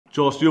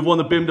Josh, you've won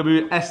the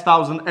Bmw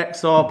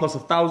S1000Xr plus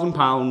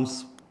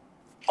 £1,000.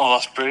 Oh,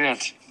 that's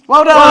brilliant.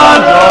 Well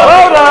done!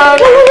 Well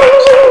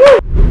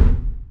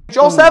done!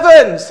 Josh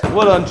Evans!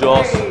 Well done,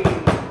 Josh.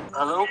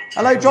 Hello?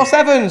 Hello, Josh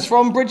Evans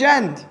from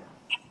Bridgend.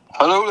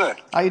 Hello there.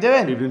 How you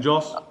doing? Evening,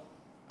 Josh.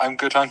 I'm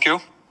good, thank you.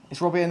 It's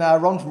Robbie and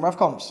Ron from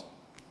RevComps.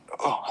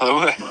 Oh,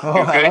 hello there. Oh,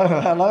 You okay?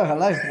 hello.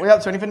 What are you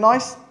up to? Anything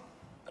nice?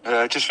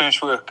 Just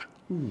finished work.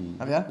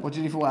 Have you? What did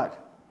you do for work?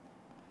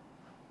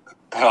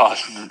 Oh,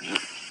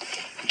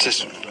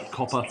 just...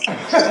 Copper.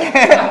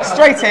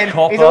 Straight in.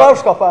 Copper. He's a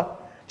Welsh copper.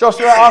 Josh,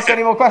 do you want to ask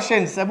any more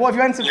questions? What have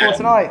you entered for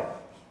tonight?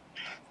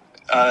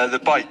 the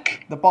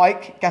bike. The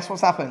bike. Guess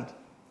what's happened?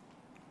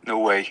 No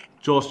way.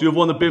 Josh, you've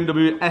won the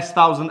Bmw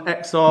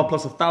S1000Xr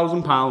plus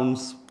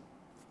 £1,000.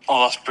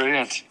 Oh, that's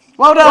brilliant.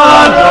 Well done!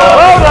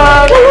 Well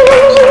done!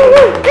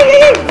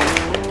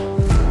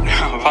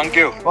 Thank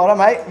you. Well done,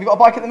 mate. Have you got a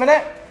bike at the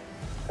minute?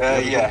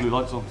 Yeah. Blue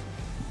lights on.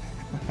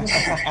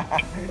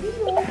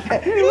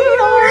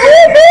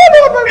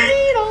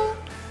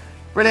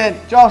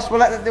 Brilliant. Josh,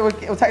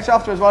 we'll text you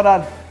afterwards. Well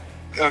done.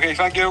 Okay,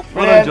 thank you.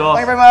 Well done, Josh.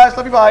 Thank you very much.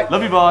 Love you, bye.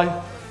 Love you, bye.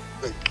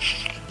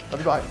 Love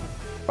you, bye.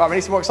 Right, we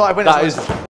need some more excited winners. That is...